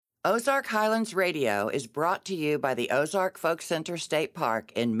Ozark Highlands Radio is brought to you by the Ozark Folk Center State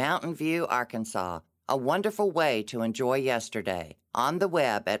Park in Mountain View, Arkansas, a wonderful way to enjoy yesterday. On the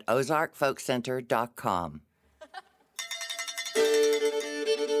web at ozarkfolkcenter.com.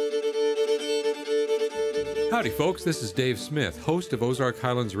 Howdy, folks. This is Dave Smith, host of Ozark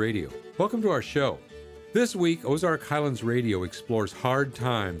Highlands Radio. Welcome to our show. This week, Ozark Highlands Radio explores hard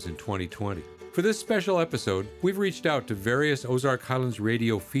times in 2020. For this special episode, we've reached out to various Ozark Highlands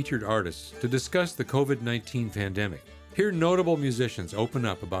Radio featured artists to discuss the COVID-19 pandemic. Hear notable musicians open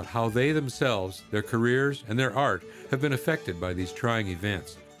up about how they themselves, their careers, and their art have been affected by these trying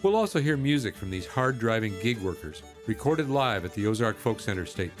events. We'll also hear music from these hard-driving gig workers, recorded live at the Ozark Folk Center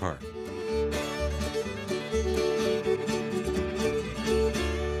State Park.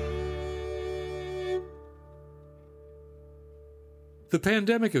 The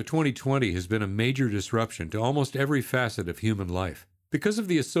pandemic of 2020 has been a major disruption to almost every facet of human life. Because of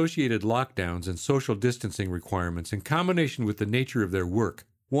the associated lockdowns and social distancing requirements in combination with the nature of their work,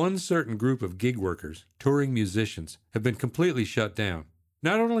 one certain group of gig workers, touring musicians, have been completely shut down.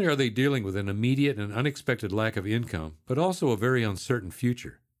 Not only are they dealing with an immediate and unexpected lack of income, but also a very uncertain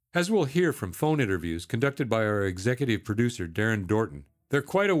future. As we'll hear from phone interviews conducted by our executive producer, Darren Dorton, they're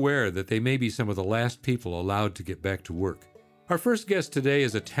quite aware that they may be some of the last people allowed to get back to work. Our first guest today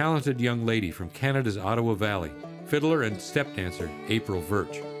is a talented young lady from Canada's Ottawa Valley, fiddler and step dancer April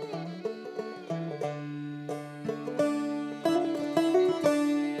Verch.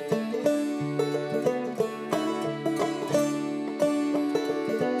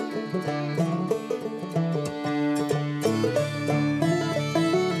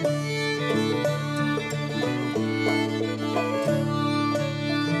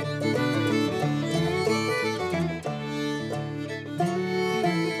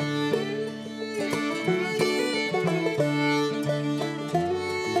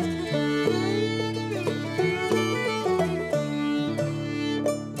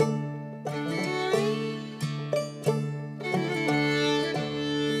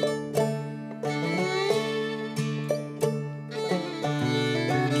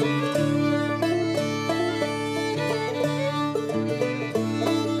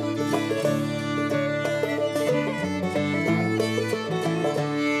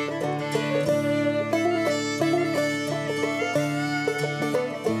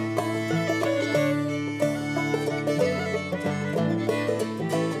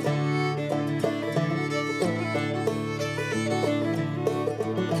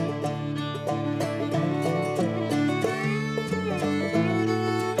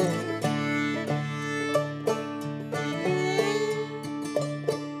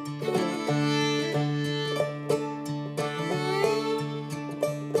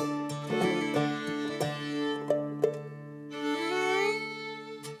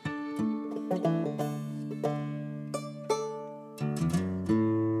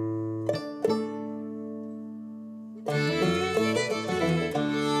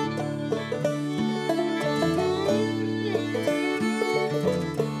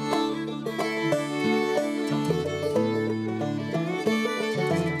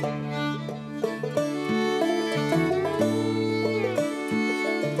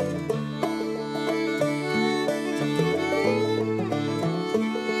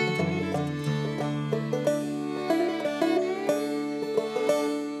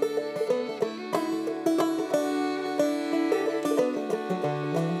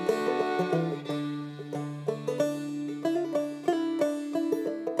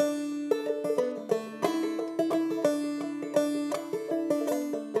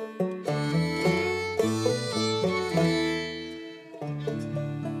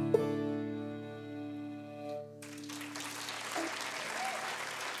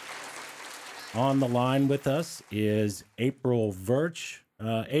 On the line with us is April Verch.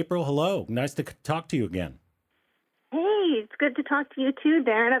 April, hello. Nice to talk to you again. Hey, it's good to talk to you too,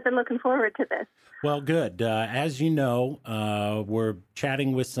 Darren. I've been looking forward to this. Well, good. As you know, we're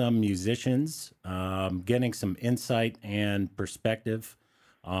chatting with some musicians, getting some insight and perspective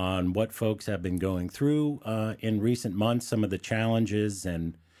on what folks have been going through in recent months, some of the challenges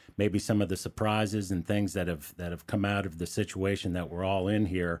and maybe some of the surprises and things that have come out of the situation that we're all in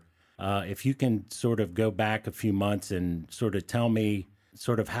here. If you can sort of go back a few months and sort of tell me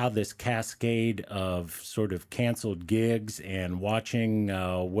sort of how this cascade of sort of canceled gigs and watching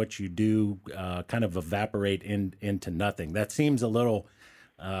what you do kind of evaporate into nothing. That seems a little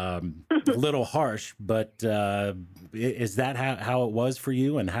harsh, but is that how it was for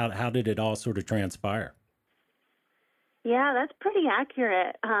you, and how did it all sort of transpire? Yeah, that's pretty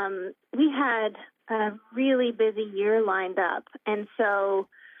accurate. We had a really busy year lined up, and so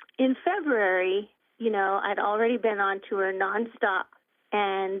in February, I'd already been on tour nonstop,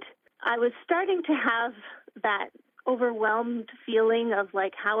 and I was starting to have that overwhelmed feeling of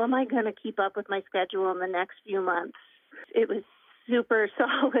like, how am I going to keep up with my schedule in the next few months? It was super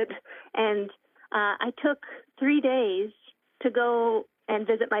solid, and I took 3 days to go and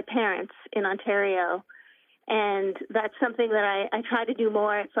visit my parents in Ontario. And that's something that I try to do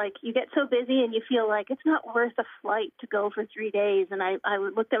more. It's like you get so busy and you feel like it's not worth a flight to go for 3 days. And I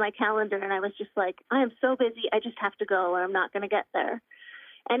looked at my calendar and I was just like, I am so busy, I just have to go or I'm not going to get there.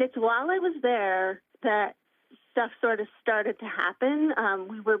 And it's while I was there that stuff sort of started to happen.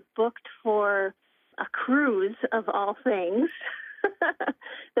 We were booked for a cruise of all things,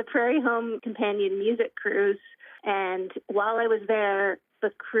 the Prairie Home Companion Music Cruise. And while I was there,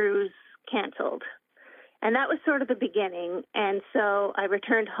 the cruise canceled. And that was sort of the beginning. And so I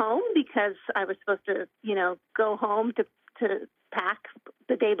returned home because I was supposed to, go home to pack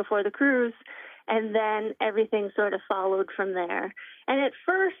the day before the cruise. And then everything sort of followed from there. And at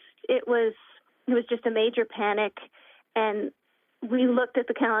first it was just a major panic. And we looked at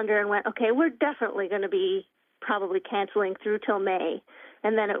the calendar and went, okay, we're definitely going to be probably canceling through till May.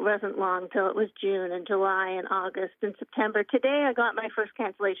 And then it wasn't long till it was June and July and August and September. Today I got my first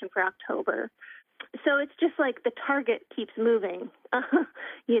cancellation for October. So it's just like the target keeps moving,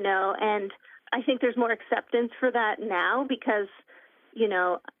 and I think there's more acceptance for that now because,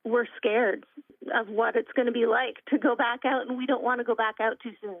 we're scared of what it's going to be like to go back out, and we don't want to go back out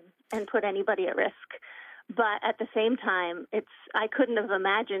too soon and put anybody at risk. But at the same time, I couldn't have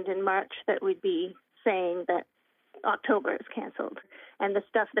imagined in March that we'd be saying that October is canceled and the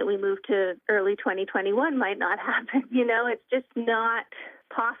stuff that we moved to early 2021 might not happen. It's just not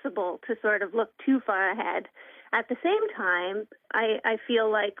possible to sort of look too far ahead. At the same time, I feel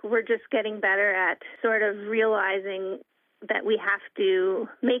like we're just getting better at sort of realizing that we have to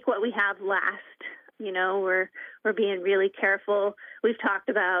make what we have last. We're being really careful. We've talked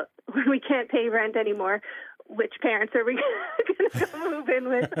about when we can't pay rent anymore, which parents are we going to go move in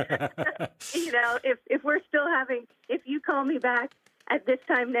with? If we're still if you call me back at this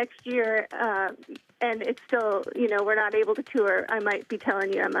time next year, and it's still, we're not able to tour, I might be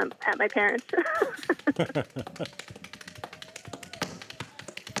telling you I'm at my parents'.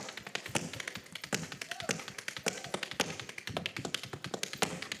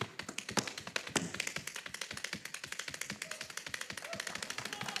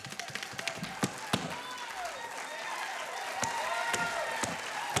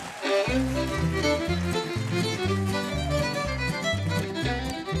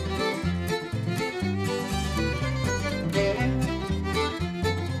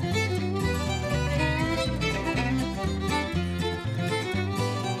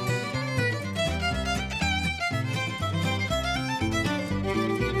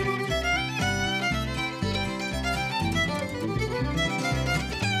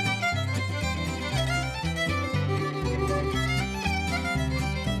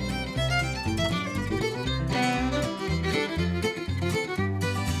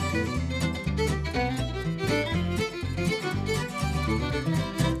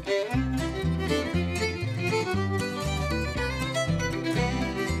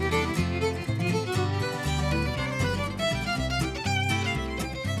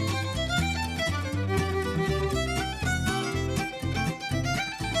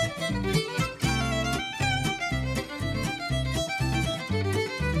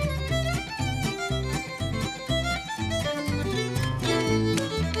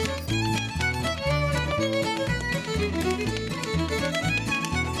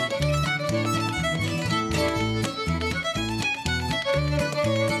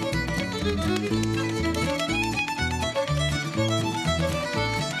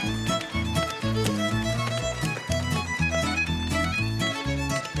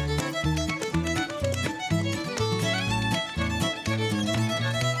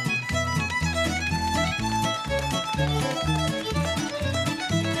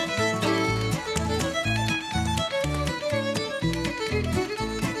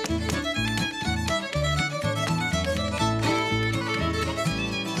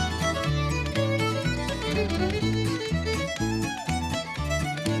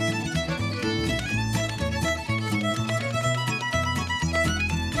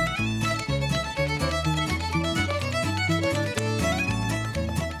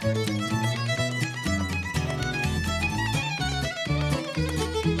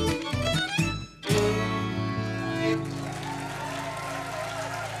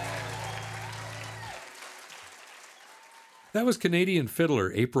 That was Canadian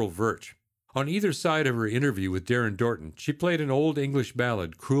fiddler April Virch. On either side of her interview with Darren Dorton, she played an old English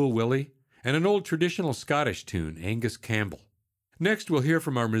ballad, Cruel Willie, and an old traditional Scottish tune, Angus Campbell. Next, we'll hear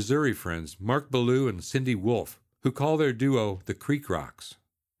from our Missouri friends, Mark Ballou and Cindy Wolfe, who call their duo the Creek Rocks.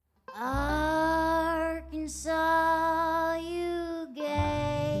 Arkansas, you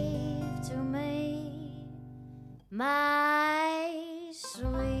gave to me my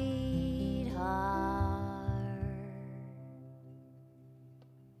sweetheart,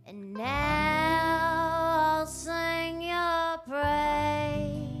 and now I'll sing your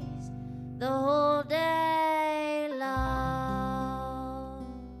praise the whole day long.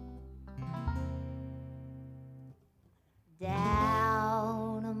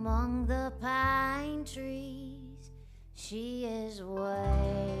 Down among the pine trees, she is waiting.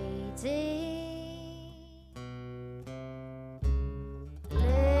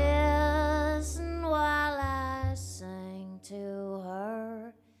 Listen while I sing to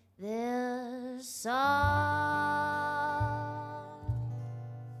her this song.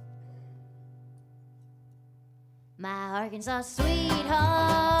 My Arkansas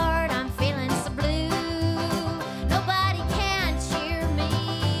sweetheart, I'm feeling so blue. Nobody can cheer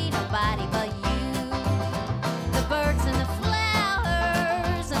me, nobody but you. The birds and the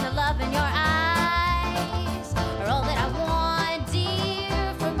flowers and the love in your eyes are all that I want,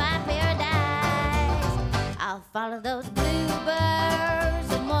 dear, for my paradise. I'll follow those bluebirds,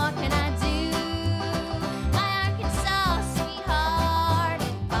 what more can I do? My Arkansas sweetheart,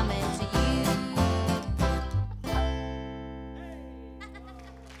 coming to you.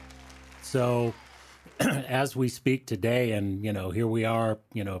 So as we speak today, and, here we are,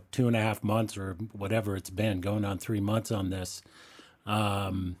 2.5 months or whatever it's been, going on 3 months on this.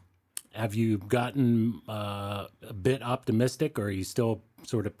 Have you gotten a bit optimistic, or are you still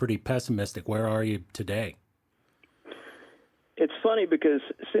sort of pretty pessimistic? Where are you today? It's funny because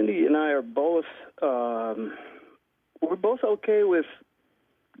Cindy and I are both, we're both okay with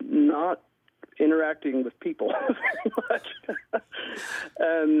not interacting with people very much.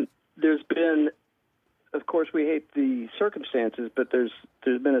 There's been, of course, we hate the circumstances, but there's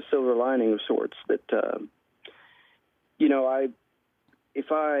been a silver lining of sorts that, if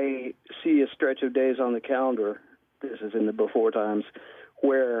I see a stretch of days on the calendar, this is in the before times,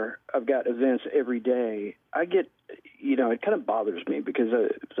 where I've got events every day, I get, it kind of bothers me because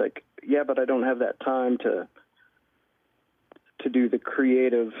it's like, yeah, but I don't have that time to do the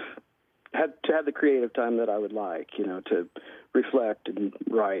creative, have the creative time that I would like, to reflect and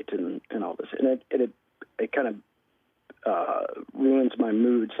write and all this. And it kind of ruins my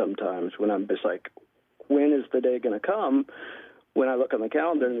mood sometimes when I'm just like, when is the day going to come when I look on the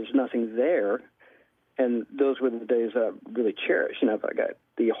calendar and there's nothing there? And those were the days that I really cherish. If I got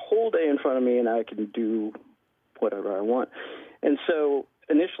the whole day in front of me and I can do whatever I want. And so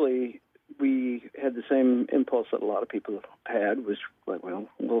initially we had the same impulse that a lot of people had, was like, well,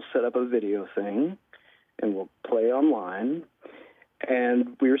 we'll set up a video thing and we'll play online.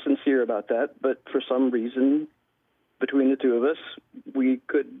 And we were sincere about that, but for some reason, between the two of us, we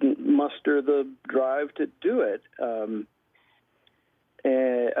couldn't muster the drive to do it.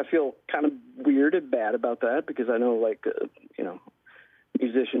 And I feel kind of weird and bad about that because I know,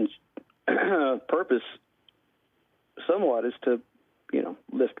 musicians' purpose somewhat is to,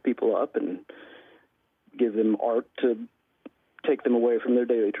 lift people up and give them art to take them away from their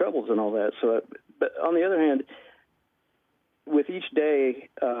daily troubles and all that. So, but on the other hand, with each day,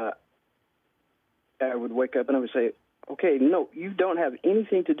 I would wake up and I would say, okay, no, you don't have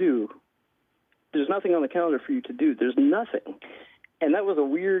anything to do. There's nothing on the calendar for you to do. There's nothing. And that was a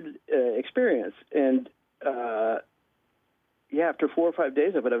weird experience. And, after 4 or 5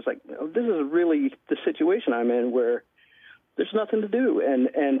 days of it, I was like, oh, this is really the situation I'm in where there's nothing to do.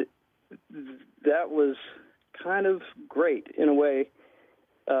 And that was kind of great in a way,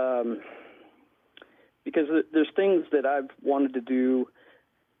 because there's things that I've wanted to do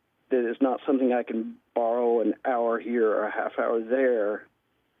that is not something I can borrow an hour here or a half hour there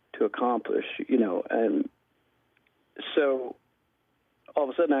to accomplish, and so all of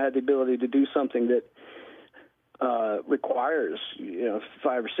a sudden I had the ability to do something that requires,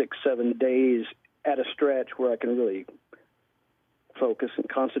 5 or 6, 7 days at a stretch where I can really focus and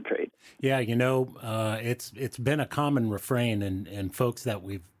concentrate. Yeah, it's been a common refrain, and folks that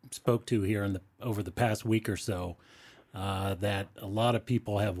we've spoke to here over the past week or so, that a lot of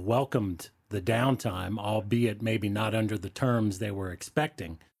people have welcomed the downtime, albeit maybe not under the terms they were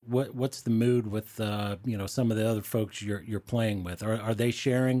expecting. What's the mood with some of the other folks you're playing with? Are they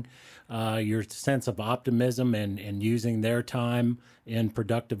sharing your sense of optimism and using their time in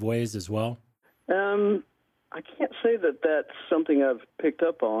productive ways as well? I can't say that that's something I've picked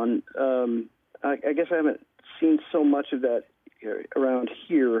up on. I guess I haven't seen so much of that around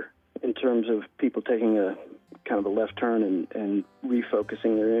here in terms of people taking a kind of a left turn and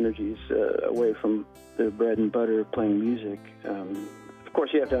refocusing their energies away from the bread and butter of playing music. Of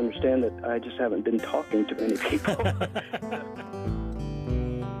course, you have to understand that I just haven't been talking to many people.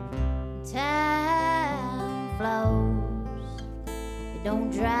 Time flows, it don't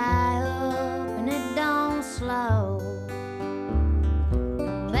dry up and it don't slow.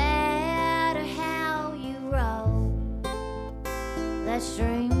 No matter how you roll, that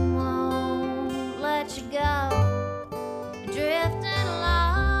stream won't let you go. You're drifting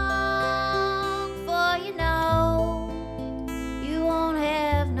along, for you know you won't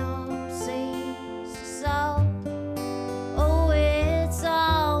have no seas to sow. Oh, it's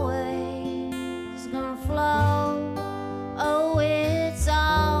always gonna flow. Oh, it's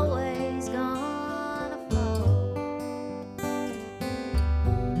always gonna flow.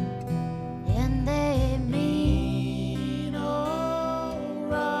 And they mean old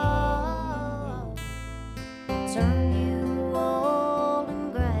road turn you old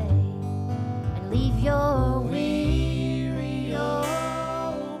and gray and leave your weary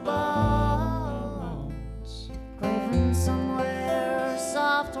old bones craving somewhere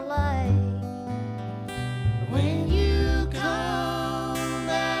soft to lay. When you come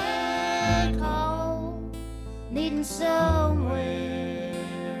back home, needing somewhere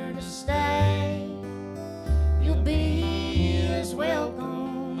to stay, you'll be as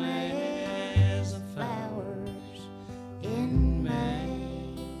welcome as the flowers in May.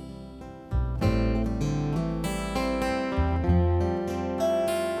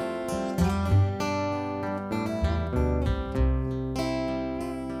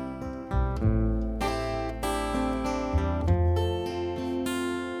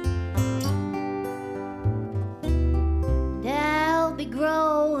 And I'll be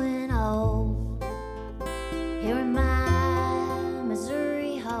growing old here in my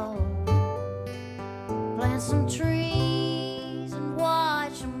Missouri home. Plant some trees and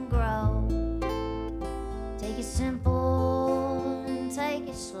watch them grow. Take it simple and take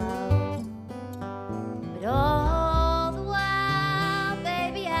it slow. But all the while,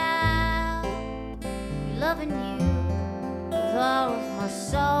 baby, I'll be loving you with all of my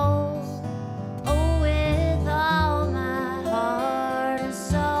soul. Oh, with all my heart and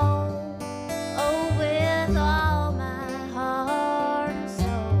soul. Oh, with all my heart and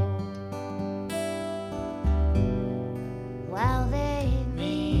soul. While they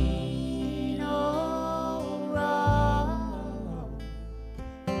mean old road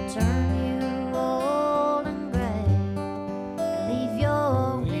turn you old and gray and leave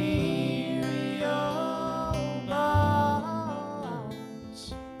your weary old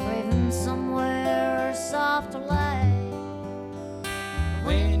bones craving somewhere soft to lay.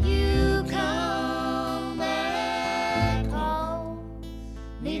 When you come back home,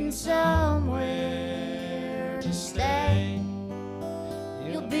 needing somewhere to stay,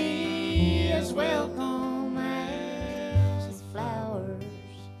 you'll be as welcome as the flowers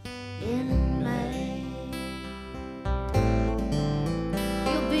in May.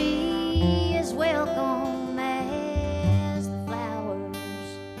 You'll be as welcome as the flowers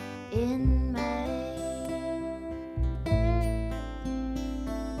in May.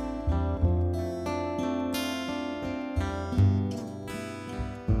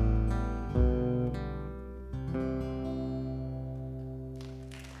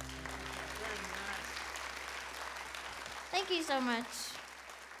 Thank you so much.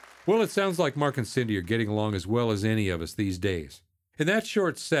 Well, it sounds like Mark and Cindy are getting along as well as any of us these days. In that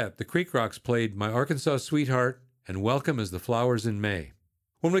short set, the Creek Rocks played My Arkansas Sweetheart and Welcome as the Flowers in May.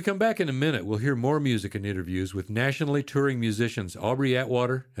 When we come back in a minute, we'll hear more music and interviews with nationally touring musicians Aubrey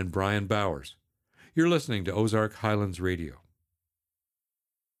Atwater and Brian Bowers. You're listening to Ozark Highlands Radio.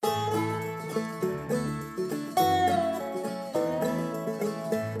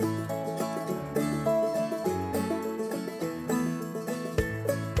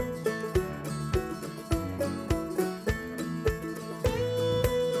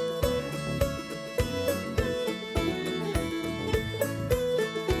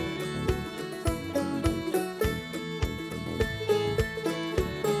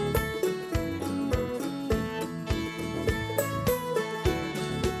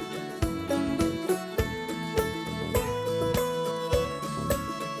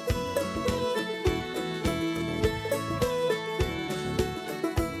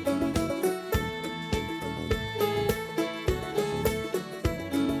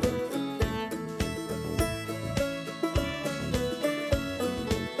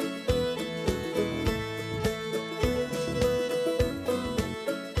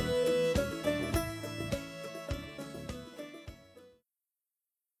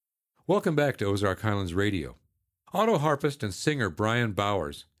 Welcome back to Ozark Highlands Radio. Auto harpist and singer Brian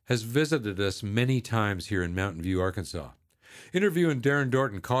Bowers has visited us many times here in Mountain View, Arkansas. Interviewing Darren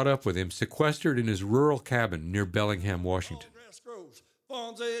Dorton caught up with him sequestered in his rural cabin near Bellingham, Washington.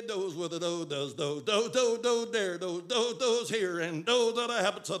 Fonzie does with the do does do do do do there do do does here and those are the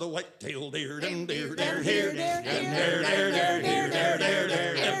habits of the white-tailed deer and deer there here and there there here there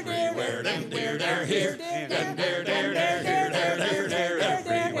there everywhere and deer there here and there here there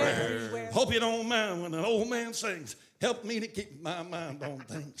everywhere. Hope you don't mind when an old man sings. Help me to keep my mind on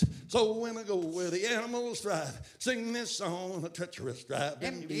things. So when I go where the animals thrive, sing this song on a treacherous drive.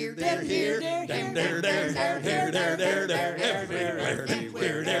 Them deer there here, them there here there everywhere. Them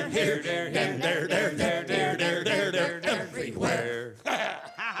deer there here, them there everywhere.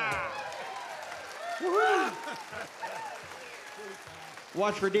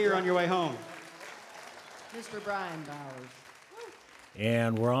 Watch for deer on your way home. Mr. Brian Bowers.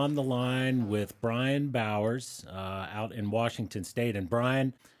 And we're on the line with Brian Bowers out in Washington State. And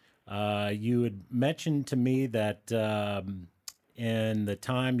Brian, you had mentioned to me that in the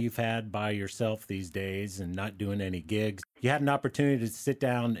time you've had by yourself these days and not doing any gigs, you had an opportunity to sit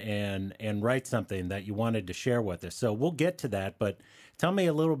down and write something that you wanted to share with us. So we'll get to that, but tell me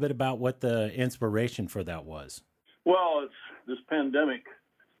a little bit about what the inspiration for that was. Well, it's this pandemic.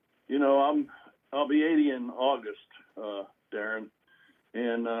 You know, I'll be 80 in August, Darren.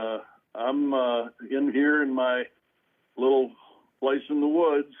 And I'm in here in my little place in the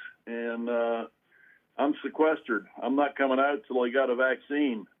woods, and I'm sequestered. I'm not coming out till I got a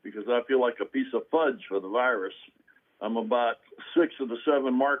vaccine because I feel like a piece of fudge for the virus. I'm about 6 of the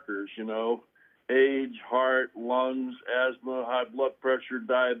 7 markers, you know, age, heart, lungs, asthma, high blood pressure,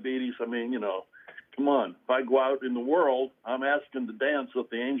 diabetes. I mean, you know, come on. If I go out in the world, I'm asking to dance with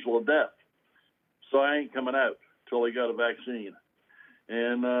the angel of death. So I ain't coming out till I got a vaccine.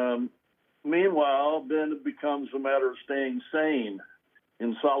 And meanwhile, then it becomes a matter of staying sane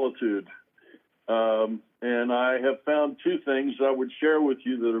in solitude. And I have found 2 things I would share with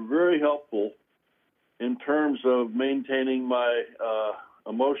you that are very helpful in terms of maintaining my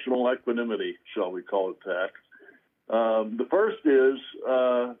emotional equanimity, shall we call it that. The first is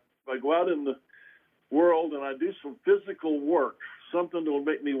if I go out in the world and I do some physical work, something that will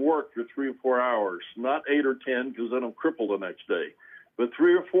make me work for 3 or 4 hours, not 8 or 10, because then I'm crippled the next day. But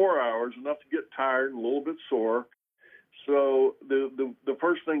 3 or 4 hours, enough to get tired and a little bit sore. So the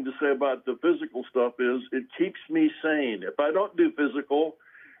first thing to say about the physical stuff is it keeps me sane. If I don't do physical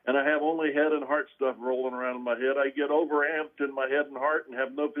and I have only head and heart stuff rolling around in my head, I get overamped in my head and heart and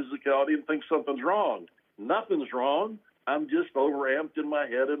have no physicality and think something's wrong. Nothing's wrong. I'm just overamped in my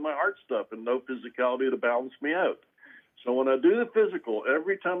head and my heart stuff and no physicality to balance me out. So when I do the physical,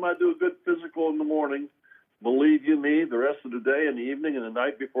 every time I do a good physical in the morning, believe you me, the rest of the day and the evening and the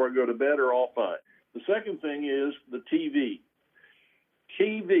night before I go to bed are all fine. The second thing is the TV.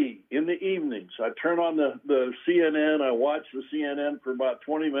 TV in the evenings. I turn on the CNN. I watch the CNN for about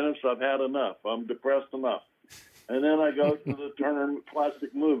 20 minutes. I've had enough. I'm depressed enough. And then I go to the Turner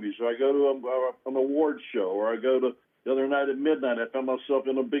Classic Movies, or I go to an awards show, or I go to the other night at midnight. I found myself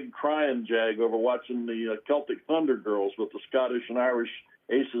in a big crying jag over watching the Celtic Thunder Girls with the Scottish and Irish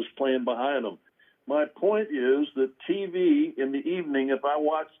aces playing behind them. My point is that TV in the evening, if I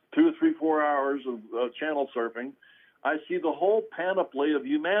watch 2 or 3, 4 hours of channel surfing, I see the whole panoply of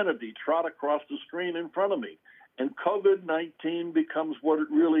humanity trot across the screen in front of me. And COVID-19 becomes what it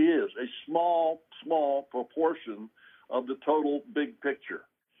really is, a small, small proportion of the total big picture.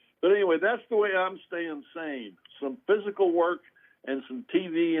 But anyway, that's the way I'm staying sane. Some physical work and some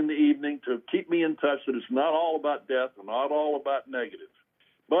TV in the evening to keep me in touch that it's not all about death and not all about negative.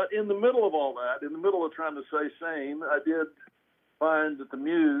 But in the middle of all that, in the middle of trying to stay sane, I did find that the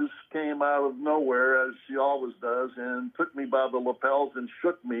muse came out of nowhere, as she always does, and took me by the lapels and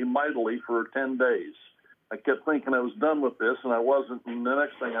shook me mightily for 10 days. I kept thinking I was done with this, and I wasn't, and the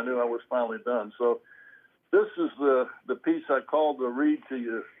next thing I knew, I was finally done. So this is the piece I called to read to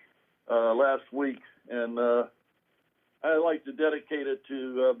you last week, and I like to dedicate it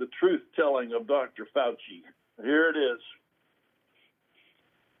to the truth-telling of Dr. Fauci. Here it is.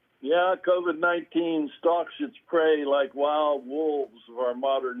 Yeah, COVID-19 stalks its prey like wild wolves of our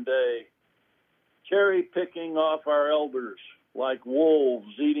modern day, cherry-picking off our elders like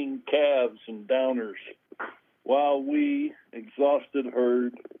wolves eating calves and downers, while we, exhausted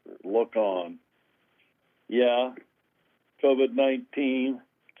herd, look on. Yeah, COVID-19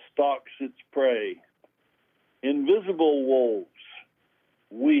 stalks its prey. Invisible wolves,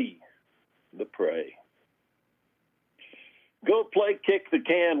 we, the prey. Go play kick the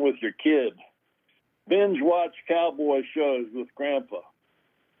can with your kid. Binge watch cowboy shows with Grandpa.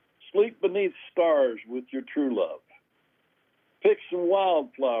 Sleep beneath stars with your true love. Pick some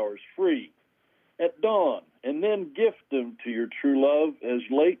wildflowers free at dawn, and then gift them to your true love as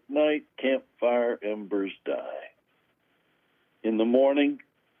late night campfire embers die. In the morning,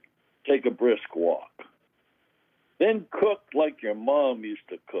 take a brisk walk. Then cook like your mom used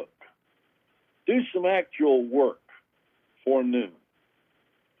to cook. Do some actual work for noon.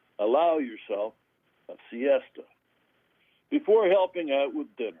 Allow yourself a siesta before helping out with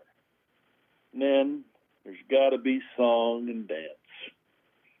dinner. And then there's got to be song and dance.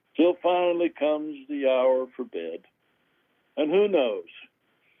 Till finally comes the hour for bed. And who knows,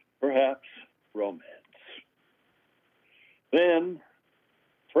 perhaps romance. Then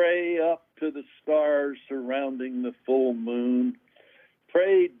pray up to the stars surrounding the full moon.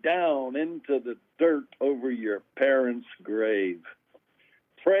 Pray down into the dirt over your parents' grave.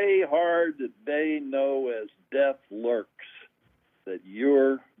 Pray hard that they know as death lurks that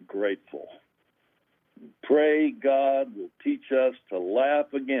you're grateful. Pray God will teach us to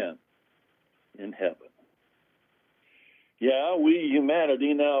laugh again in heaven. Yeah, we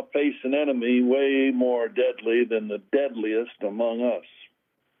humanity now face an enemy way more deadly than the deadliest among us.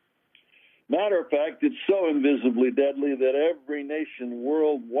 Matter of fact, it's so invisibly deadly that every nation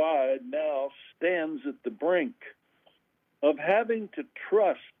worldwide now stands at the brink of having to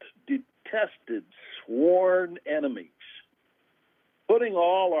trust detested, sworn enemies, putting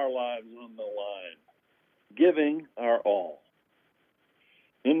all our lives on the line, giving our all,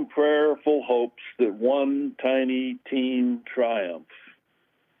 in prayerful hopes that one tiny team triumph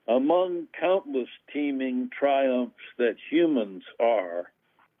among countless teeming triumphs that humans are,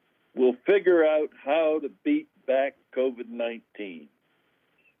 will figure out how to beat back COVID-19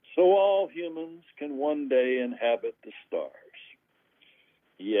 so all humans can one day inhabit the stars.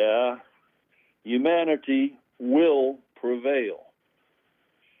 Yeah, humanity will prevail.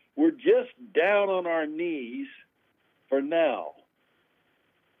 We're just down on our knees for now,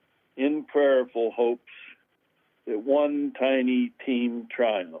 in prayerful hopes that one tiny team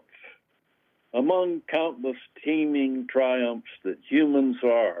triumph among countless teeming triumphs that humans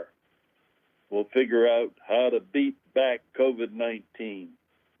are will figure out how to beat back COVID-19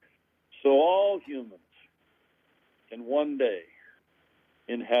 so all humans can one day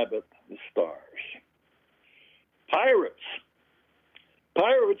inhabit the stars. Pirates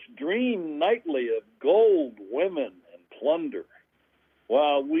dream nightly of gold, women, and plunder,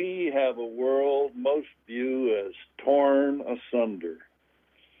 while we have a world most view as torn asunder.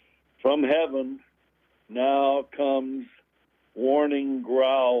 From heaven now comes warning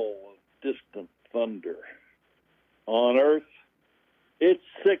growl of distant thunder. On earth, it's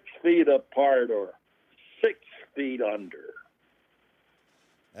 6 feet apart or 6 feet under.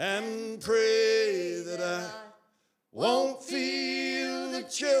 And pray that I won't feel the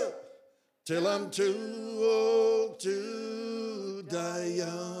chill till I'm too old to die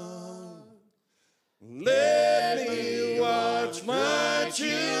young. Let me watch my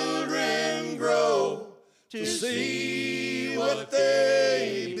children grow to see what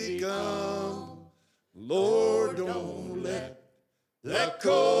they become. Lord, don't let that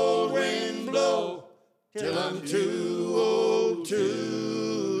cold wind blow till I'm too old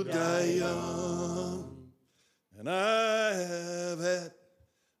to die young. And I have had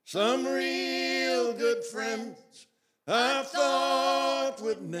some real good friends I thought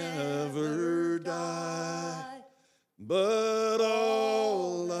would never die, but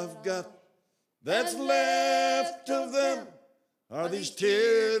all I've got that's left of them are these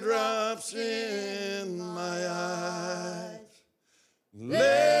teardrops in my eyes.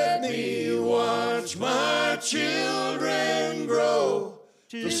 Let me watch my children grow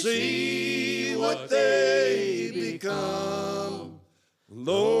to see what they become.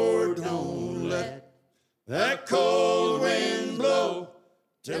 Lord, don't let that cold wind blow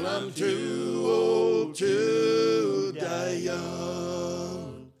till I'm too old to die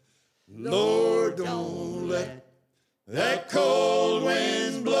young. Lord, don't let that cold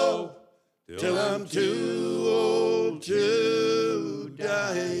wind blow till I'm too old to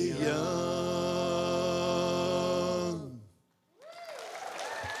die young.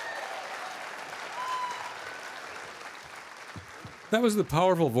 That was the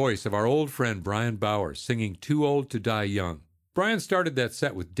powerful voice of our old friend Brian Bowers singing Too Old to Die Young. Brian started that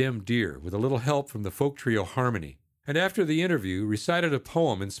set with Dim Deer with a little help from the folk trio Harmony, and after the interview recited a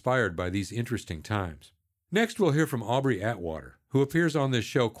poem inspired by these interesting times. Next we'll hear from Aubrey Atwater, who appears on this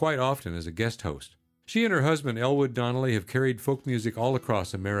show quite often as a guest host. She and her husband Elwood Donnelly have carried folk music all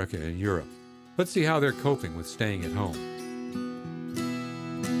across America and Europe. Let's see how they're coping with staying at home.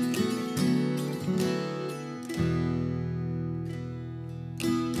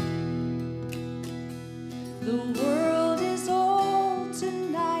 The world is old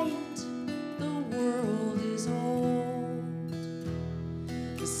tonight. The world is old.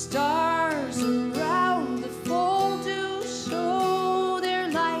 The stars around the full do show their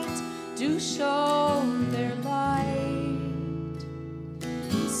light, do show their light.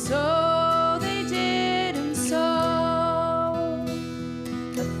 And so they did, and so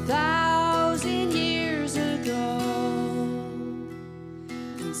 1,000 years ago.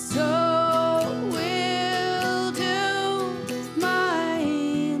 And so we'll do, my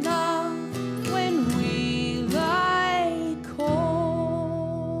love, when we lie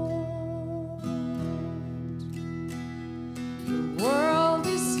cold. The world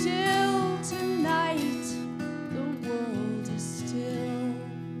is still tonight. The world is still.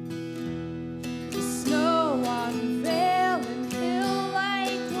 The snow on vale and hill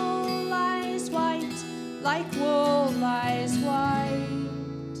like wool lies white, like wool lies white.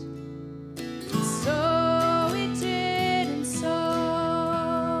 And so it did, and so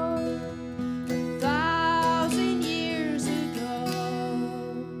 1,000 years ago.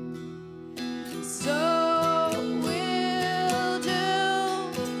 And so we'll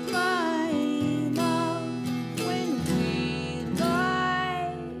do, my love, when we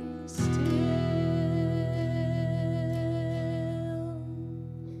lie still.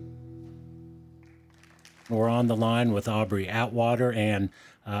 We're on the line with Aubrey Atwater. And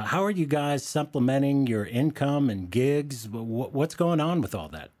how are you guys supplementing your income and gigs? What's going on with all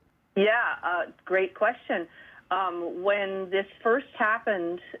that? Yeah, great question. When this first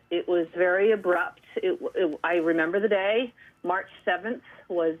happened, it was very abrupt. I remember the day, March 7th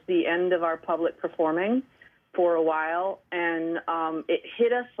was the end of our public performing for a while, and it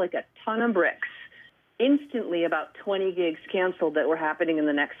hit us like a ton of bricks. Instantly, about 20 gigs canceled that were happening in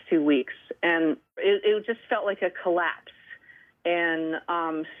the next 2 weeks, and it just felt like a collapse. And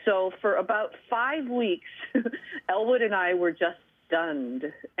so for about 5 weeks, Elwood and I were just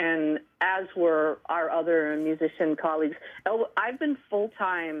stunned, and as were our other musician colleagues. I've been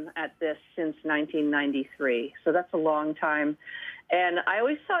full-time at this since 1993, so that's a long time. And I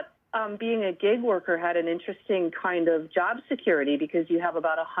always thought being a gig worker had an interesting kind of job security because you have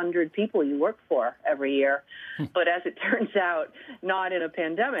about 100 people you work for every year. But as it turns out, not in a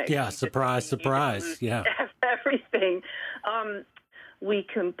pandemic. Yeah, surprise, surprise. Yeah. Everything. We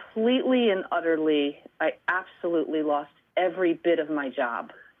completely and utterly, I absolutely lost every bit of my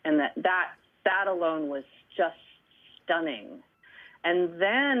job. And that alone was just stunning. And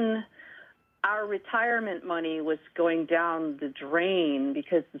then our retirement money was going down the drain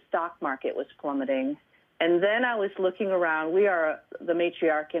because the stock market was plummeting. And then I was looking around. We are the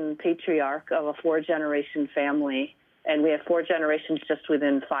matriarch and patriarch of a 4-generation family, and we have 4 generations just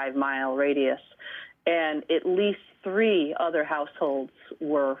within 5-mile radius. And at least 3 other households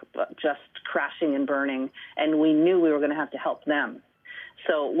were just crashing and burning, and we knew we were going to have to help them.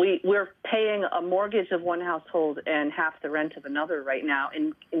 So we're paying a mortgage of one household and half the rent of another right now,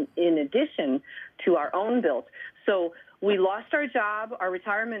 in addition to our own bills. So we lost our job. Our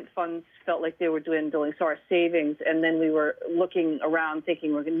retirement funds felt like they were dwindling, so our savings, and then we were looking around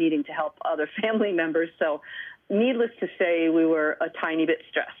thinking we're needing to help other family members. So needless to say, we were a tiny bit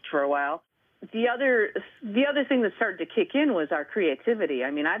stressed for a while. The other thing that started to kick in was our creativity.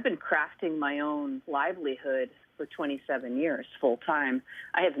 I mean, I've been crafting my own livelihood for 27 years full time.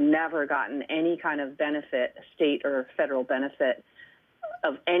 I have never gotten any kind of benefit, state or federal benefit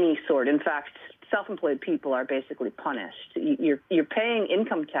of any sort. In fact, self-employed people are basically punished. You're paying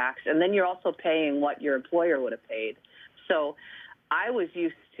income tax, and then you're also paying what your employer would have paid. So I was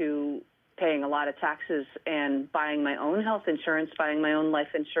used to paying a lot of taxes and buying my own health insurance, buying my own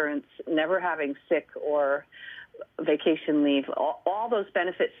life insurance, never having sick or vacation leave, all those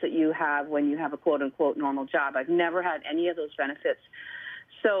benefits that you have when you have a quote-unquote normal job. I've never had any of those benefits.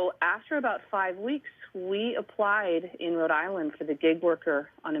 So after about 5 weeks, we applied in Rhode Island for the gig worker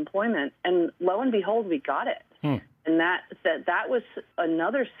unemployment, and lo and behold, we got it. And that was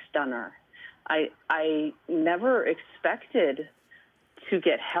another stunner. I never expected to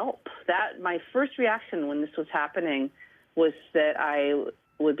get help. My first reaction when this was happening was that I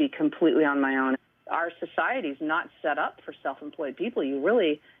would be completely on my own. Our society's not set up for self-employed people. You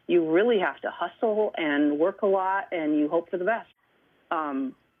really have to hustle and work a lot, and you hope for the best.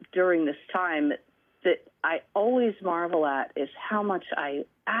 During this time, that I always marvel at is how much I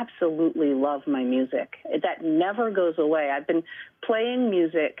absolutely love my music. That never goes away. I've been playing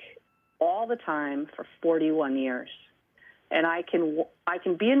music all the time for 41 years. And I can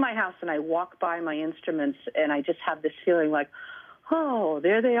be in my house and I walk by my instruments and I just have this feeling like, oh,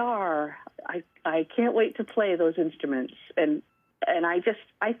 there they are. I can't wait to play those instruments. And I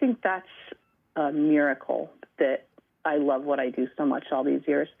think that's a miracle. that I love what I do so much all these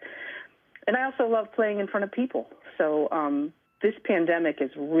years. And I also love playing in front of people. So this pandemic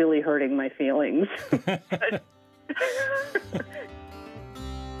is really hurting my feelings.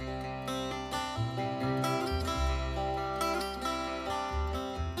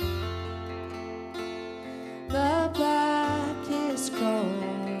 The blackest crow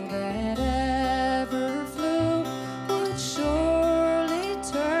that ever flew would surely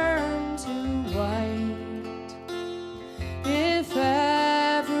turn to white if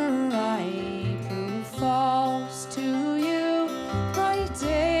ever I prove false to you. Bright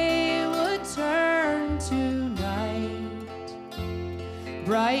day would turn to night.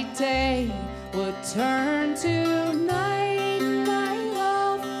 Bright day would turn to night. My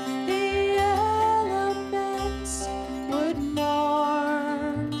love, the elements would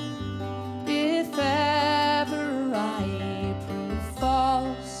mourn if ever I prove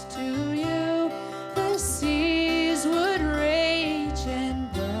false to you. The seas would rage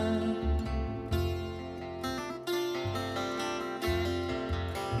and burn.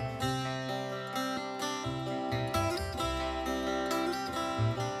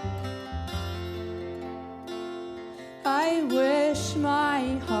 I wish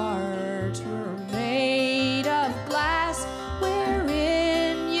my heart were made of glass,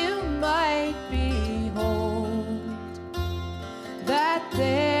 wherein you might behold that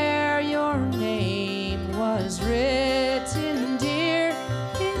there your name was written, dear,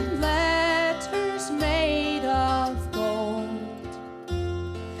 in letters made of gold.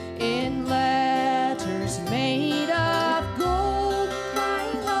 In letters made of gold, my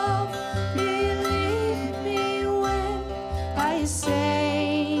love, believe me when I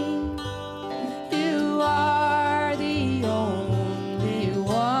say you are the only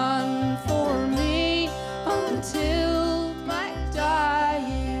one for me until my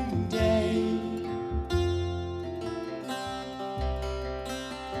dying day.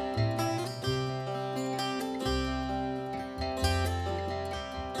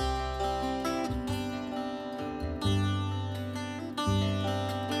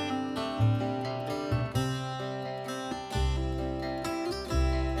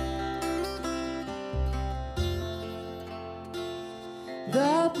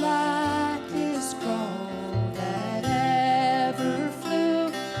 The blackest crow that ever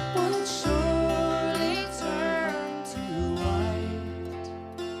flew would surely turn to white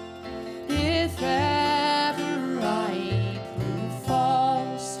if ever I prove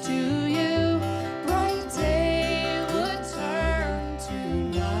false to you. Bright day would turn to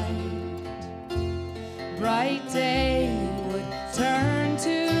night. Bright day would turn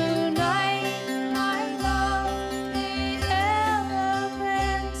to night. My love, the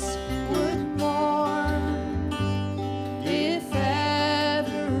elements would mourn if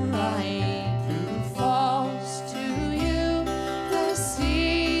ever I prove false to you. The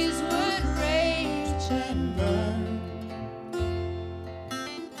seas would rage and burn.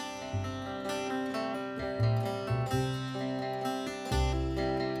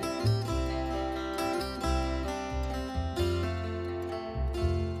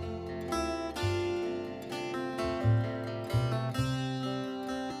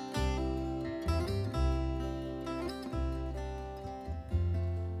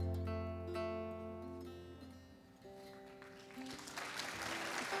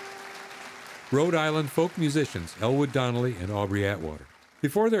 Rhode Island folk musicians Elwood Donnelly and Aubrey Atwater.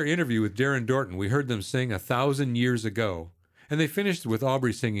 Before their interview with Darren Dorton, we heard them sing 1,000 Years Ago, and they finished with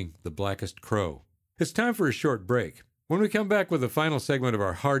Aubrey singing The Blackest Crow. It's time for a short break. When we come back with the final segment of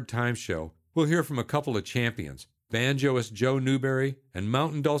our Hard Times show, we'll hear from a couple of champions, banjoist Joe Newberry and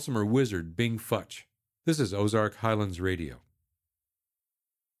mountain dulcimer wizard Bing Futch. This is Ozark Highlands Radio.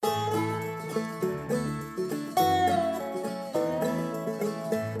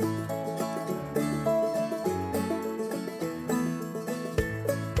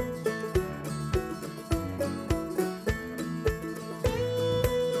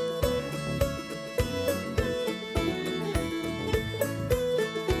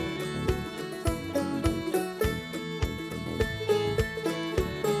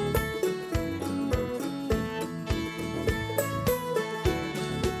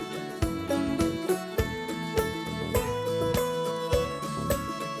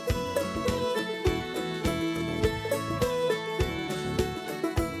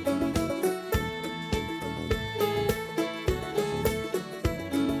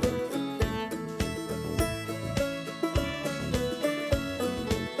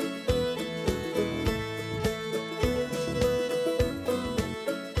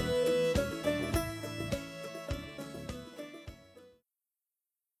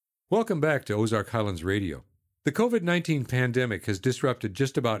 Welcome back to Ozark Highlands Radio. The COVID-19 pandemic has disrupted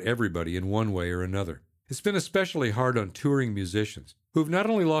just about everybody in one way or another. It's been especially hard on touring musicians, who've not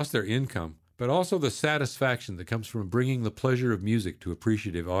only lost their income, but also the satisfaction that comes from bringing the pleasure of music to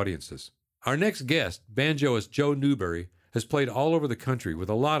appreciative audiences. Our next guest, banjoist Joe Newberry, has played all over the country with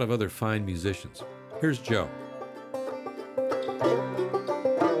a lot of other fine musicians. Here's Joe.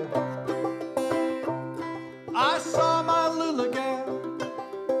 I saw my little gal.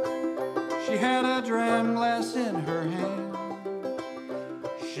 She had a dram glass in her hand.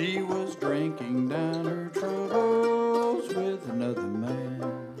 She was drinking down her troubles with another man.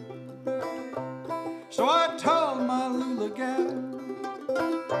 So I told my little gal,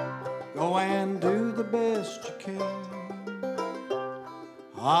 go and do the best you can.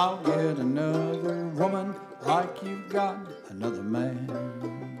 I'll get another woman like you've got another man.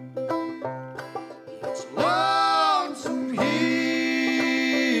 It's lonesome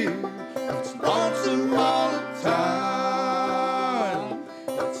here, it's lonesome all the time.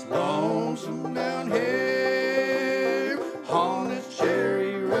 It's lonesome down here on this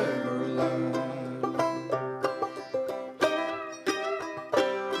Cherry River line.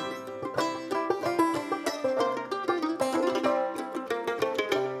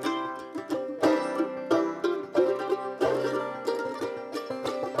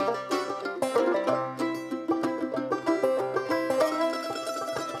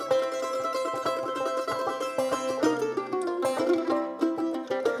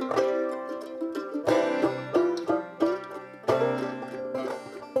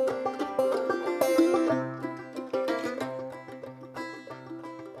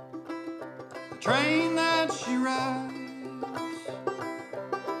 Train that she rides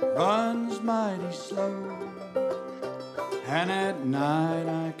runs mighty slow, and at night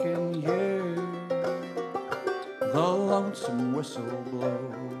I can hear the lonesome whistle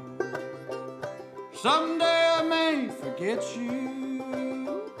blow. Someday I may forget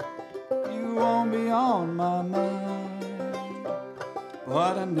you, you won't be on my mind,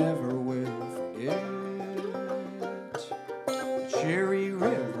 but I never will forget the Cherry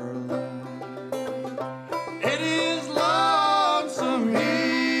River line. It is lonesome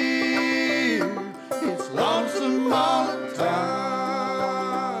here, it's lonesome all the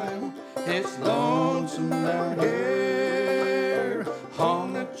time. It's lonesome down here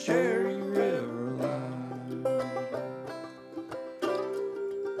on the Cherry River line.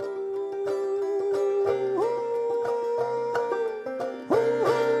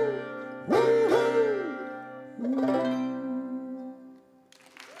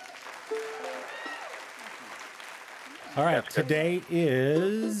 All right, today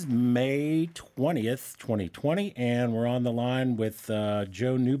is May 20th, 2020, and we're on the line with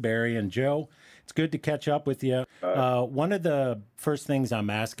Joe Newberry. And Joe, it's good to catch up with you. One of the first things I'm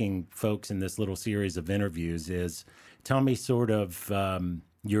asking folks in this little series of interviews is tell me sort of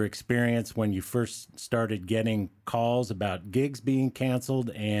your experience when you first started getting calls about gigs being canceled,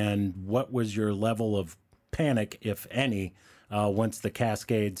 and what was your level of panic, if any, once the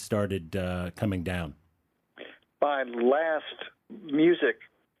cascade started coming down? My last music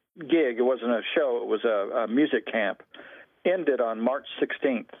gig, it wasn't a show, it was a music camp, ended on March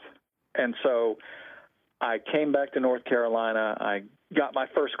 16th. And so I came back to North Carolina. I got my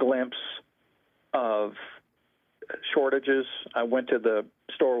first glimpse of shortages. I went to the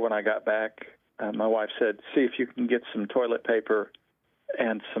store when I got back. My wife said, see if you can get some toilet paper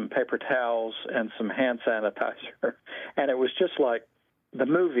and some paper towels and some hand sanitizer. And it was just like the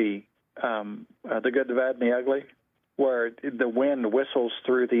movie, The Good, the Bad, and the Ugly, where the wind whistles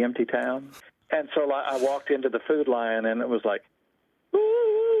through the empty town. And so I walked into the Food Lion, and it was like, ooh.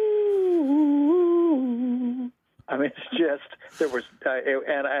 I mean, it's just, there was,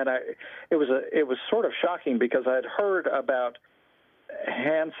 it was sort of shocking because I had heard about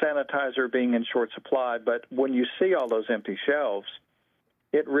hand sanitizer being in short supply, but when you see all those empty shelves,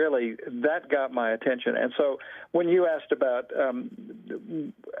 it really, that got my attention. And so when you asked about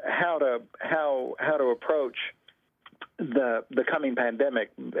how to approach the coming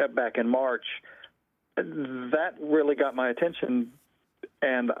pandemic back in March, that really got my attention,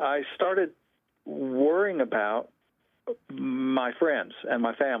 and I started worrying about my friends and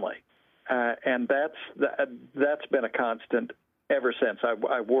my family, and that's been a constant ever since.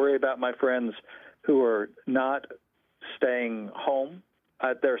 I worry about my friends who are not staying home.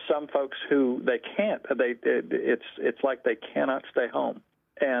 There are some folks who they can't. It's like they cannot stay home,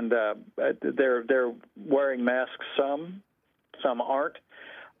 and they're wearing masks. Some aren't.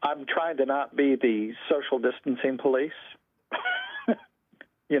 I'm trying to not be the social distancing police.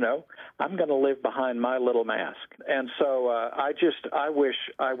 You know, I'm going to live behind my little mask. And so I wish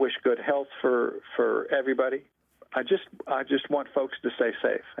good health for everybody. I just want folks to stay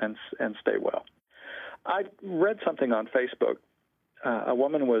safe and stay well. I read something on Facebook. A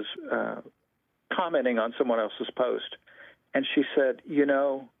woman was commenting on someone else's post, and she said, you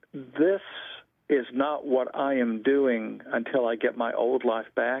know, this is not what I am doing until I get my old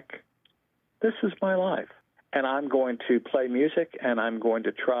life back. This is my life. And I'm going to play music, and I'm going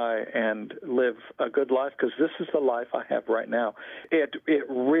to try and live a good life because this is the life I have right now. It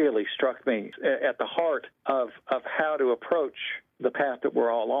really struck me at the heart of how to approach the path that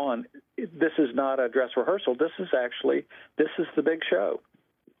we're all on. This is not a dress rehearsal. This is the big show.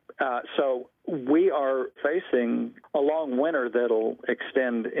 So we are facing a long winter that'll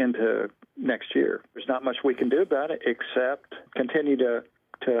extend into next year. There's not much we can do about it except continue to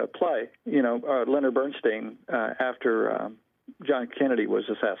play. You know, Leonard Bernstein, after John Kennedy was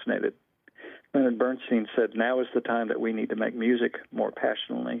assassinated, Leonard Bernstein said, "Now is the time that we need to make music more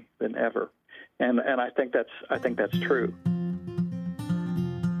passionately than ever," and I think that's true.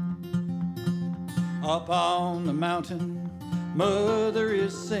 Up on the mountain, Mother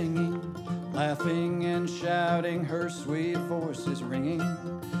is singing, laughing and shouting, her sweet voice is ringing.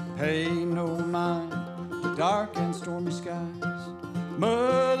 Pay no mind the dark and stormy skies.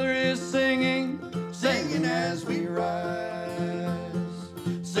 Mother is singing, singing as we rise,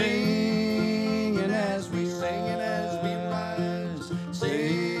 singing as we rise,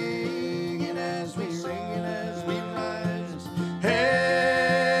 singing as we rise,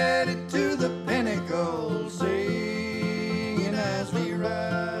 headed to the pinnacle, singing as we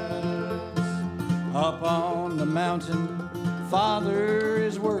rise. Up on the mountain, Father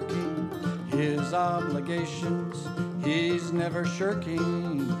is working his obligations. He's never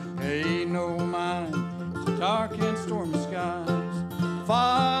shirking, pay no mind to dark and stormy skies.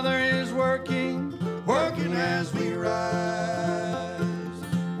 Father is working, working as we rise,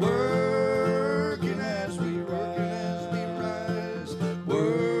 working as we rise,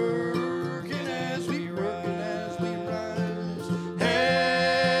 working as we rise,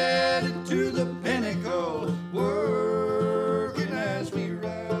 headed to the pinnacle, working as we rise.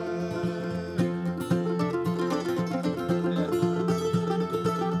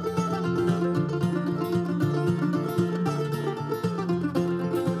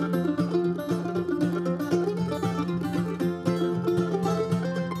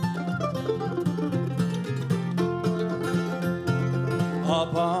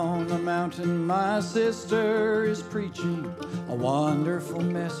 Up on the mountain, my sister is preaching a wonderful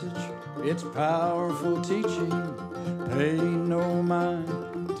message. It's powerful teaching. Pay no mind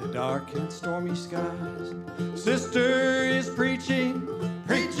to dark and stormy skies. Sister is preaching,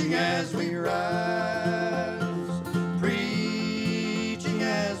 preaching as we rise, preaching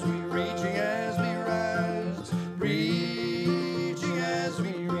as we rise, preaching as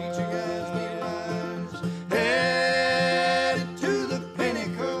we rise, headed to the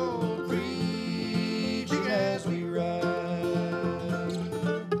pinnacle, preaching as we rise.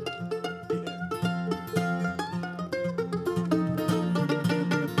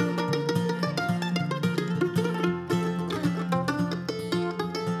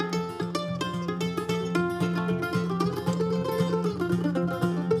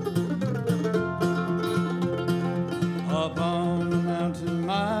 Up on the mountain,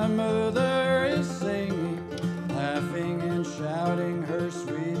 my mother is singing, laughing and shouting, her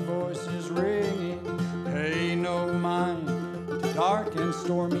sweet voice is ringing. Pay no mind to dark and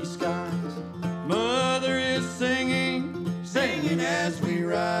stormy skies. Mother is singing, singing as we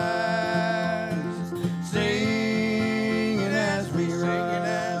rise, singing as we rise,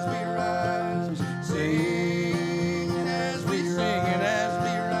 singing as we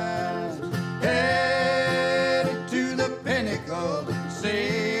rise, headed to the pinnacle,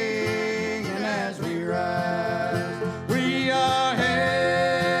 singing as we rise. We are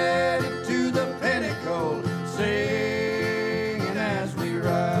headed to the pinnacle, singing as we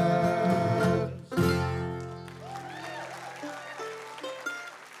rise.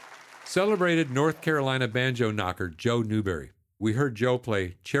 Celebrated North Carolina banjo knocker Joe Newberry. We heard Joe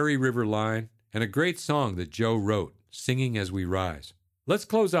play Cherry River Line and a great song that Joe wrote, Singing as We Rise. Let's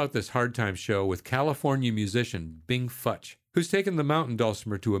close out this Hard Time show with California musician Bing Futch, who's taken the mountain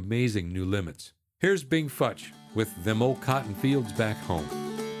dulcimer to amazing new limits. Here's Bing Futch with Them Old Cotton Fields Back Home.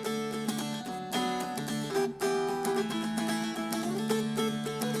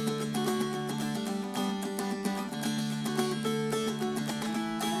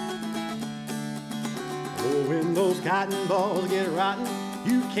 Oh, when those cotton balls get rotten,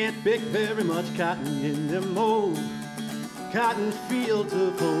 you can't pick very much cotton in them old cotton fields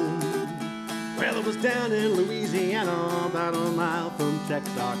of home. Well, it was down in Louisiana, about a mile from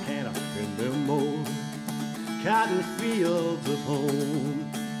Texarkana, in them old cotton fields of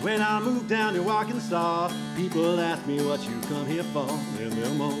home. When I moved down to Arkansas, people asked me what you come here for, in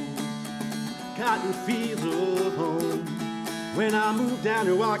them old cotton fields of home. When I moved down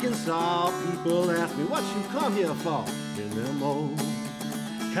to Arkansas, people asked me what you come here for, in them old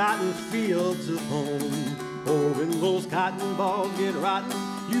cotton fields of home. Oh, when those cotton balls get rotten,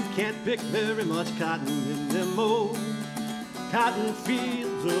 you can't pick very much cotton in them old cotton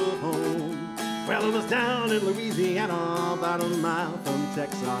fields of home. Well, it was down in Louisiana, about a mile from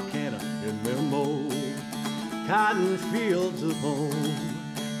Texarkana, in them old cotton fields of home.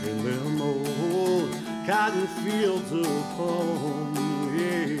 In them old cotton fields of home,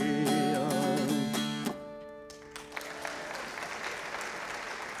 yeah.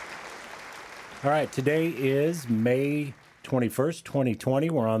 All right, today is May 21st,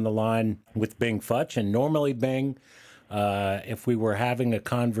 2020. We're on the line with Bing Futch, and normally, Bing, if we were having a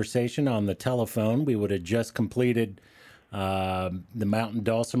conversation on the telephone, we would have just completed the Mountain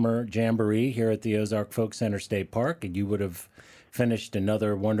Dulcimer Jamboree here at the Ozark Folk Center State Park, and you would have finished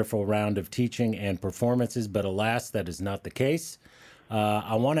another wonderful round of teaching and performances, but alas, that is not the case.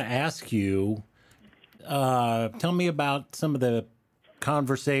 I want to ask you, tell me about some of the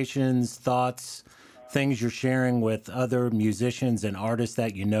conversations, thoughts, things you're sharing with other musicians and artists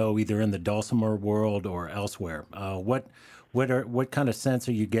that you know, either in the dulcimer world or elsewhere. What kind of sense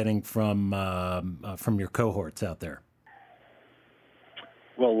are you getting from your cohorts out there?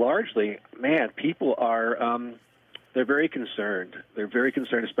 Well, largely, man, people are they're very concerned. They're very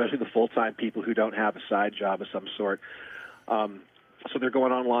concerned, especially the full-time people who don't have a side job of some sort. So they're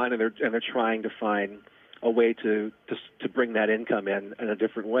going online and they're trying to find a way to bring that income in a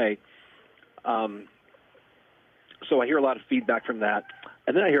different way. So I hear a lot of feedback from that.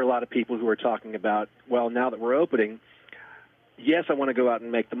 And then I hear a lot of people who are talking about, well, now that we're opening, yes, I want to go out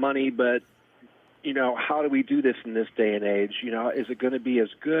and make the money, but, you know, how do we do this in this day and age? You know, is it going to be as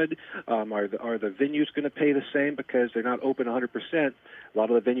good? Are the venues going to pay the same because they're not open 100%? A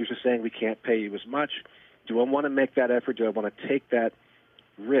lot of the venues are saying we can't pay you as much. Do I want to make that effort? Do I want to take that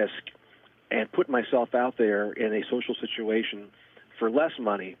risk and put myself out there in a social situation for less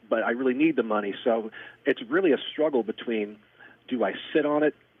money, but I really need the money? So it's really a struggle between, do I sit on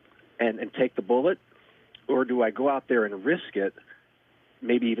it and take the bullet, or do I go out there and risk it,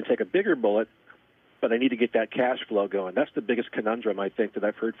 maybe even take a bigger bullet, but I need to get that cash flow going? That's the biggest conundrum, I think, that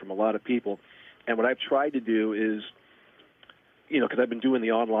I've heard from a lot of people. And what I've tried to do is, you know, because I've been doing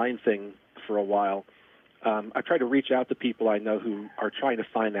the online thing for a while, I try to reach out to people I know who are trying to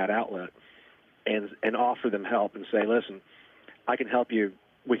find that outlet and offer them help and say, listen, I can help you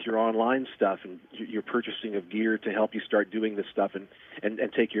with your online stuff and your purchasing of gear to help you start doing this stuff and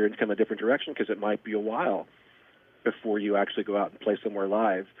take your income a different direction, because it might be a while before you actually go out and play somewhere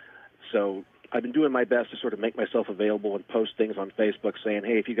live. So I've been doing my best to sort of make myself available and post things on Facebook saying,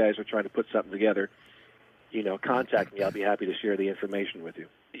 hey, if you guys are trying to put something together, you know, contact me. I'll be happy to share the information with you.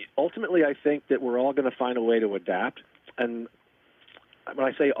 Ultimately, I think that we're all going to find a way to adapt. And when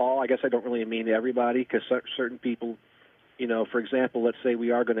I say all, I guess I don't really mean everybody, because certain people, you know, for example, let's say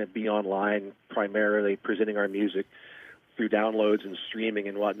we are going to be online primarily presenting our music through downloads and streaming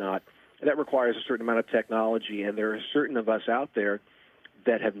and whatnot. That requires a certain amount of technology, and there are certain of us out there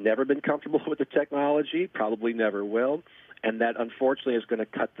that have never been comfortable with the technology, probably never will, and that unfortunately is going to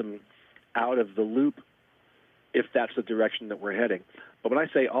cut them out of the loop if that's the direction that we're heading. But when I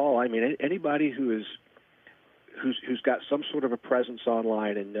say all, I mean anybody who's got some sort of a presence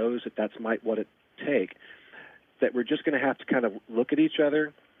online and knows that that's what it take, that we're just going to have to kind of look at each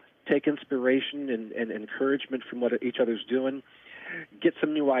other, take inspiration and encouragement from what each other's doing, get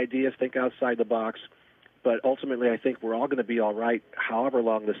some new ideas, think outside the box. But ultimately, I think we're all going to be all right however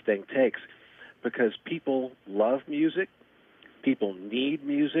long this thing takes, because people love music. People need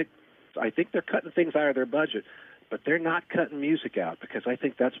music. I think they're cutting things out of their budget, but they're not cutting music out, because I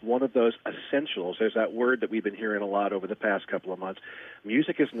think that's one of those essentials. There's that word that we've been hearing a lot over the past couple of months.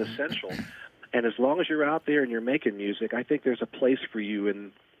 Music is an essential. And as long as you're out there and you're making music, I think there's a place for you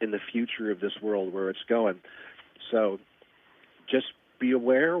in the future of this world where it's going. So just be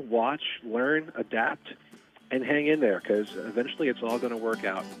aware, watch, learn, adapt, and hang in there, because eventually it's all going to work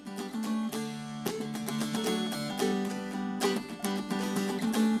out.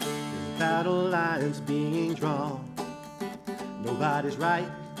 Battle lines being drawn. Nobody's right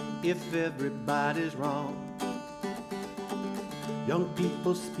if everybody's wrong. Young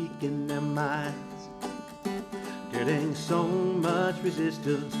people speaking their minds, getting so much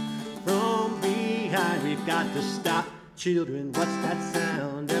resistance from behind. We've got to stop children, what's that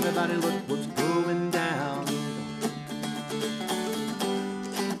sound? Everybody look what's going down.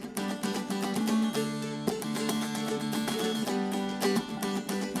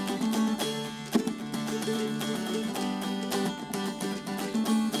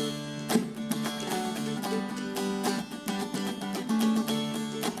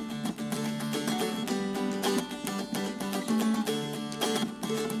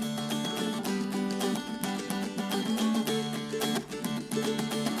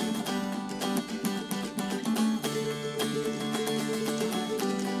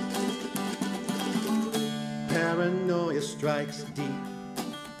 Paranoia strikes deep.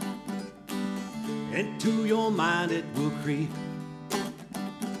 Into your mind it will creep.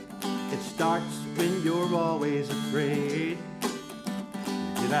 It starts when you're always afraid.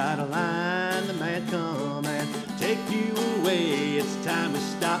 Get out of line, the man come and take you away. It's time to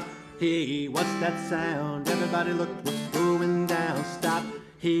stop. Hey, what's that sound? Everybody look what's going down. Stop.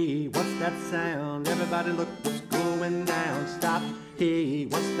 Hey, what's that sound? Everybody look what's going down. Stop. Hey,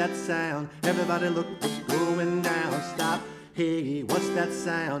 what's that sound? Everybody look what's going down. Stop. Hey, what's that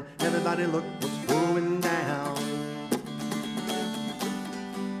sound? Everybody look what's going down.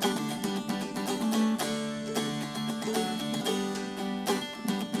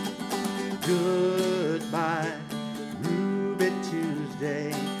 Goodbye, Ruby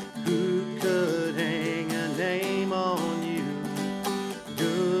Tuesday. Who could hang a name on you?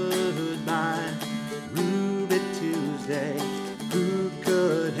 Goodbye, Ruby Tuesday. Who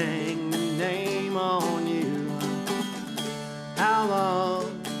could hang a name on you? How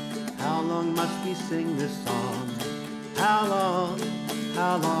long must we sing this song? How long,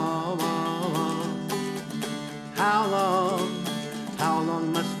 how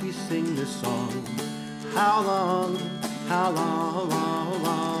long must we sing this song? How long,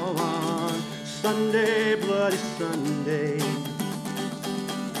 Sunday, bloody Sunday.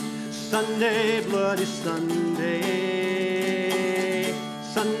 Sunday, bloody Sunday.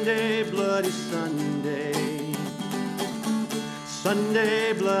 Sunday, bloody Sunday.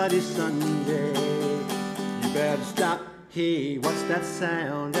 Sunday, bloody Sunday. You better stop. Hey, what's that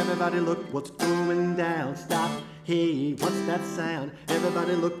sound? Everybody look what's going down. Stop. Hey, what's that sound?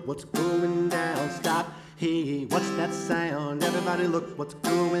 Everybody look what's going down. Stop. Hey, what's that sound? Everybody look what's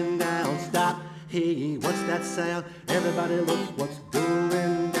going down. Stop. Hey, what's that sound? Everybody look what's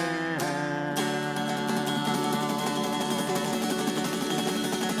going down.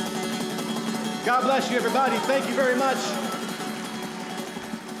 God bless you, everybody. Thank you very much.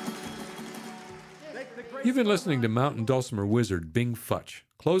 You've been listening to mountain dulcimer wizard Bing Futch,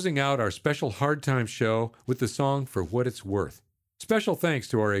 closing out our special Hard Time show with the song For What It's Worth. Special thanks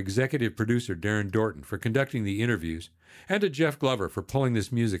to our executive producer Darren Dorton for conducting the interviews, and to Jeff Glover for pulling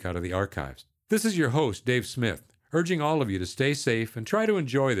this music out of the archives. This is your host, Dave Smith, urging all of you to stay safe and try to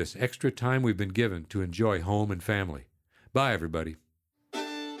enjoy this extra time we've been given to enjoy home and family. Bye, everybody.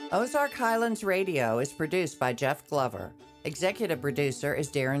 Ozark Highlands Radio is produced by Jeff Glover. Executive producer is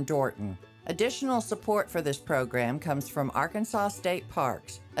Darren Dorton. Additional support for this program comes from Arkansas State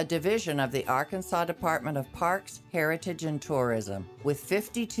Parks, a division of the Arkansas Department of Parks, Heritage, and Tourism, with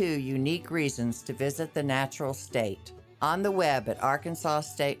 52 unique reasons to visit the natural state. On the web at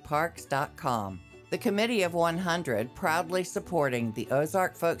arkansasstateparks.com. The Committee of 100 proudly supporting the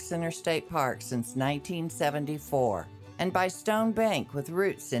Ozark Folk Center State Park since 1974. And by Stone Bank with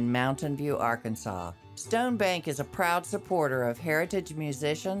roots in Mountain View, Arkansas. Stone Bank is a proud supporter of heritage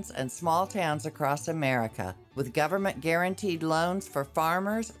musicians and small towns across America, with government-guaranteed loans for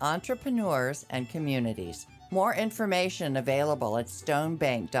farmers, entrepreneurs, and communities. More information available at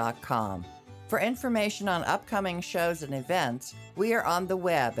stonebank.com. For information on upcoming shows and events, we are on the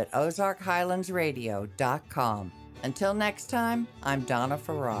web at ozarkhighlandsradio.com. Until next time, I'm Donna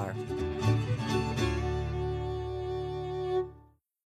Farrar.